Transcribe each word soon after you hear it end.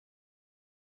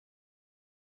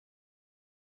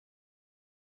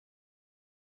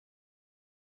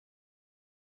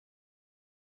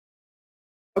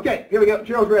Okay, here we go.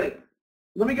 Gerald's ready.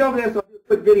 Let me go over this. I'll do a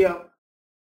quick video.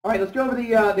 All right, let's go over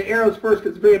the arrows first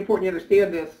because it's very important you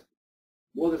understand this.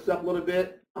 Blow this up a little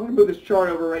bit. I'm going to move this chart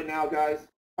over right now, guys.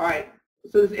 All right,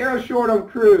 so this arrow short on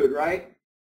crude, right?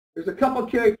 There's a couple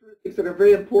characteristics that are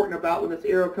very important about when this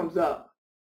arrow comes up.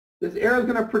 This arrow is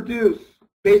going to produce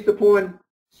based upon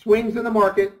swings in the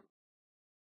market,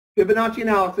 Fibonacci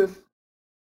analysis,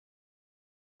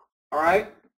 all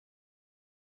right,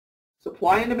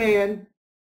 supply and demand,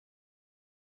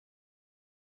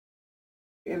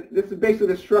 and this is basically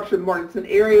the structure of the market. It's an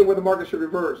area where the market should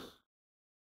reverse.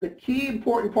 The key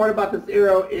important part about this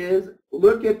arrow is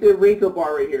look at the wrinkle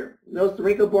bar right here. Notice the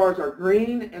wrinkle bars are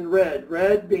green and red.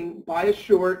 Red being bias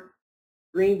short,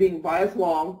 green being bias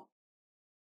long.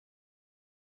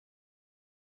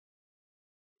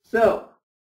 So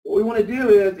what we want to do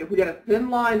is if we got a thin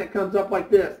line that comes up like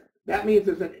this, that means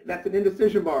that's an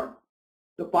indecision bar.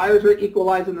 The buyers are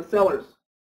equalizing the sellers.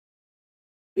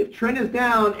 If trend is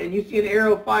down and you see an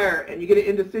arrow fire and you get an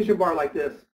indecision bar like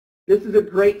this is a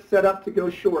great setup to go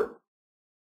short.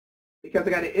 Because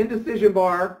I got an indecision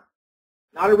bar,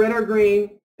 not a red or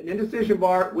green, an indecision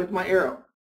bar with my arrow.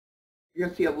 You're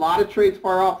going to see a lot of trades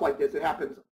fire off like this. It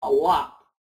happens a lot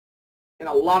in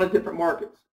a lot of different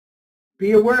markets.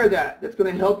 Be aware of that. That's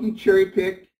going to help you cherry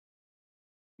pick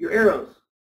your arrows.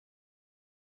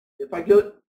 If I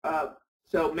go,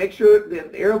 so make sure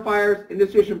that the arrow fires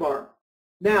indecision bar.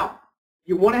 Now,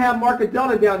 you want to have market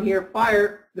delta down here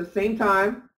fire the same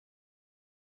time.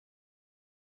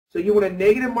 So you want a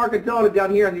negative market delta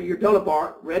down here on your delta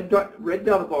bar, red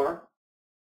delta bar.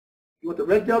 You want the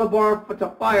red delta bar to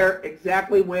fire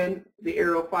exactly when the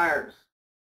arrow fires.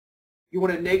 You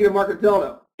want a negative market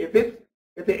delta. If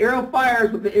the arrow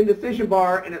fires with the indecision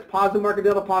bar and it's positive market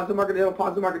delta, positive market delta,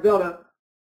 positive market delta,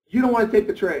 you don't want to take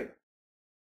the trade.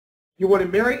 You want to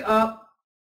marry up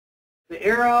the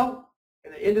arrow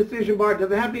and the indecision bar. It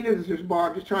doesn't have to be an indecision bar.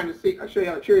 I'm just trying to see. I'll show you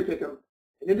how to cherry pick them.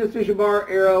 An indecision bar,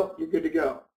 arrow, you're good to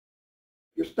go.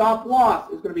 Your stop loss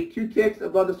is going to be 2 ticks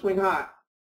above the swing high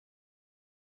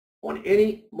on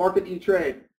any market you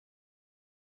trade.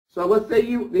 So let's say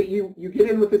you get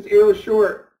in with this arrow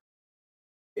short,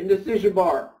 indecision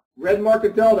bar, red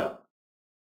market delta.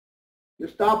 Your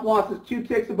stop loss is 2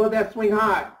 ticks above that swing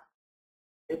high.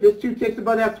 If it's 2 ticks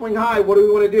above that swing high, what do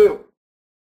we want to do?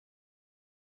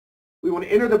 We want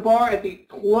to enter the bar at the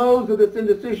close of this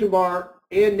indecision bar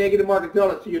and negative market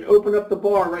delta. So you'd open up the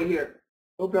bar right here.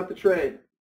 Open up the trade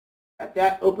at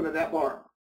that open of that bar.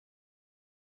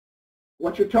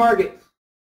 What's your targets?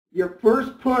 Your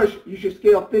first push, you should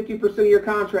scale 50% of your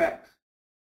contracts.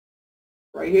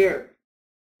 Right here.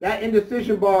 That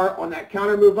indecision bar on that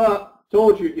counter move up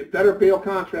told you you better bail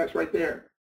contracts right there.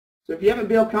 So if you haven't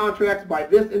bailed contracts by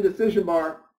this indecision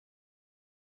bar,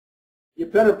 you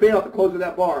better bail at the close of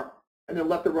that bar and then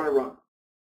let the runner run.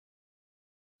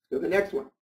 Let's go to the next one.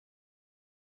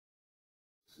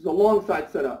 This is a long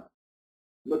side setup.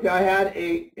 Look, I had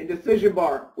a indecision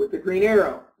bar with the green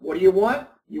arrow. What do you want?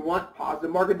 You want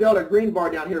positive market delta, green bar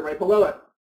down here right below it.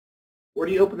 Where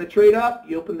do you open the trade up?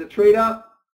 You open the trade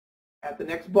up at the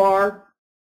next bar.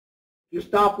 Your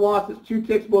stop loss is 2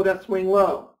 ticks below that swing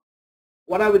low.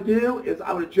 What I would do is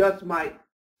I would adjust my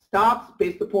stops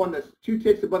based upon this 2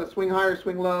 ticks above the swing high or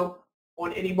swing low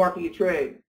on any market you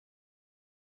trade.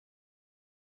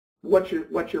 What's your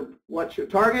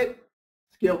target?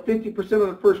 Scale 50% on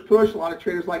the first push. A lot of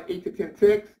traders like 8 to 10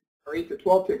 ticks, or 8 to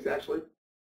 12 ticks actually.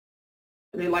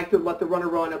 And they like to let the runner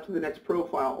run up to the next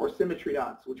profile or symmetry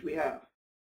dots, which we have.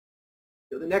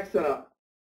 So the next setup.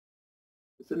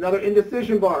 It's another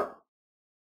indecision bar.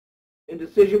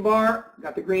 Indecision bar,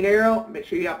 got the green arrow. Make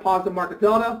sure you have positive market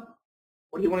delta.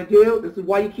 What do you want to do? This is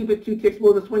why you keep it 2 ticks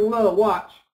below the swing low.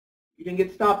 Watch. You didn't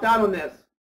get stopped out on this.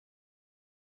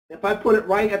 If I put it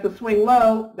right at the swing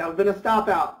low, that would have been a stop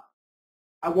out.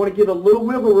 I want to give a little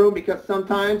wiggle room because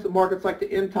sometimes the markets like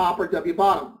to end top or W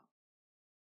bottom.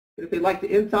 And if they like to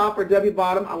end top or W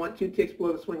bottom, I want 2 ticks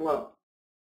below the swing low.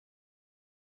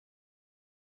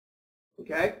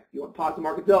 Okay, you want positive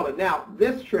market delta. Now,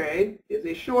 this trade is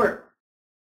a short.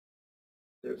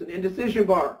 There's an indecision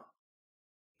bar.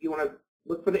 You want to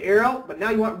look for the arrow, but now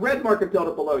you want red market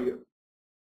delta below you.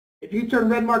 If you turn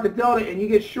red market delta and you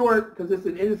get short, because it's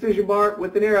an indecision bar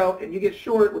with an arrow, and you get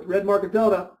short with red market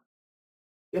delta,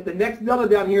 if the next delta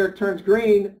down here turns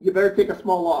green, you better take a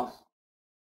small loss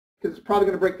because it's probably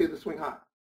going to break through the swing high.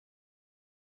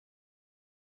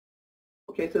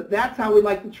 Okay, so that's how we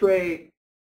like to trade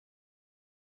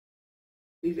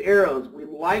these arrows. We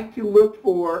like to look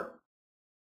for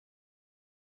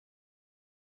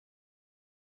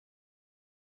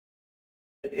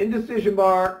an indecision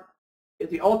bar is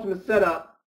the ultimate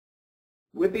setup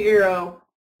with the arrow,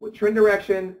 with trend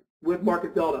direction, with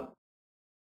market delta.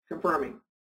 Confirming.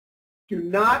 Do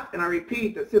not, and I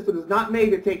repeat, the system is not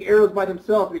made to take arrows by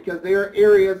themselves because they are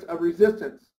areas of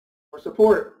resistance or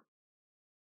support.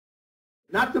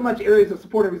 Not so much areas of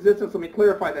support and resistance, let me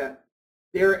clarify that.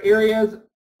 There are areas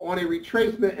on a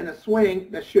retracement and a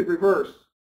swing that should reverse.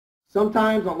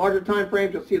 Sometimes on larger time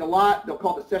frames, you'll see it a lot. They'll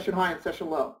call it the session high and session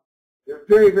low. They're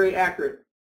very, very accurate.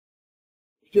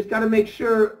 You just got to make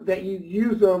sure that you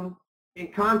use them in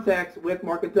context with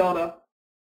market delta.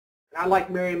 And I like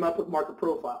marrying them up with market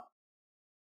profile.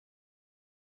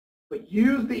 But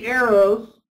use the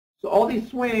arrows. So all these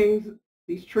swings,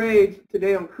 these trades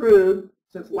today on crude,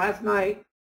 since last night,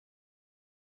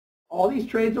 all these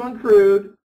trades on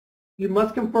crude, you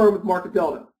must confirm with market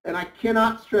delta. And I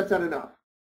cannot stress that enough.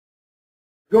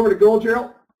 Go over to gold,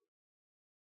 Gerald.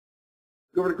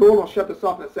 Go over to gold, and I'll shut this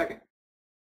off in a second.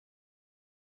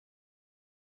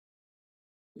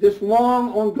 This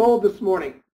long on gold this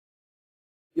morning,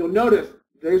 you'll notice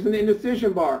there's an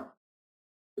indecision bar.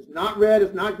 It's not red,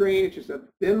 it's not green, it's just a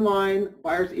thin line.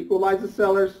 Buyers equalize the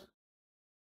sellers.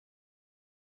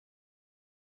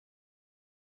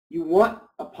 You want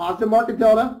a positive market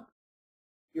delta.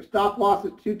 Your stop loss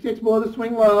is 2 ticks below the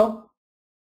swing low.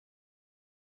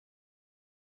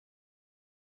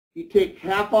 You take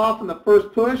half off on the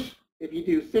first push. If you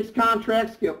do 6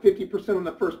 contracts, scale 50% on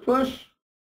the first push.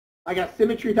 I got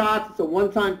symmetry dots. It's a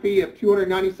one-time fee of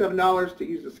 $297 to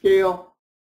use the scale.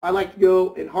 I like to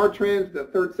go in hard trends. The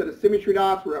third set of symmetry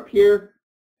dots were up here.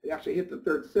 It actually hit the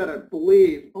third set, I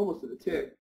believe, almost at a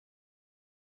tick.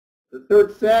 The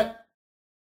third set,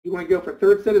 you want to go for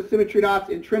third set of symmetry dots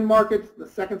in trend markets, the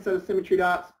second set of symmetry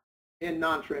dots in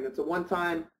non-trend. It's a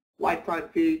one-time lifetime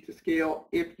fee to scale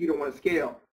if you don't want to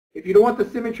scale. If you don't want the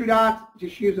symmetry dots,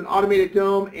 just use an automated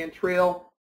dome and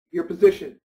trail your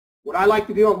position. What I like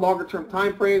to do on longer term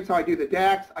time frames, how I do the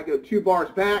DAX, I go 2 bars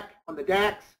back on the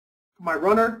DAX for my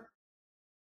runner,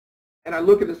 and I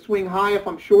look at the swing high if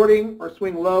I'm shorting or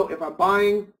swing low if I'm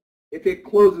buying. If it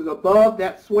closes above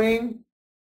that swing,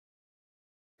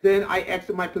 then I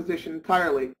exit my position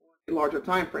entirely in larger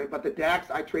time frame. But the DAX,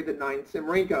 I trade the 9 sim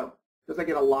Renko because I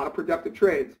get a lot of productive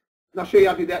trades. And I'll show you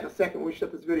how to do that in a second when we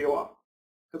shut this video off,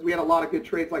 because we had a lot of good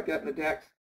trades like that in the DAX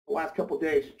the last couple of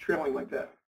days, trailing like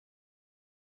that.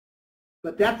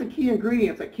 But that's the key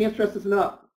ingredients. I can't stress this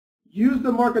enough. Use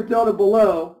the market delta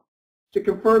below to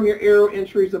confirm your arrow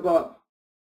entries above.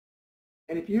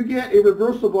 And if you get a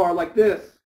reversal bar like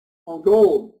this on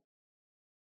gold,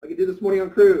 like I did this morning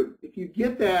on crude, if you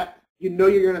get that, you know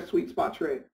you're in a sweet spot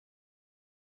trade.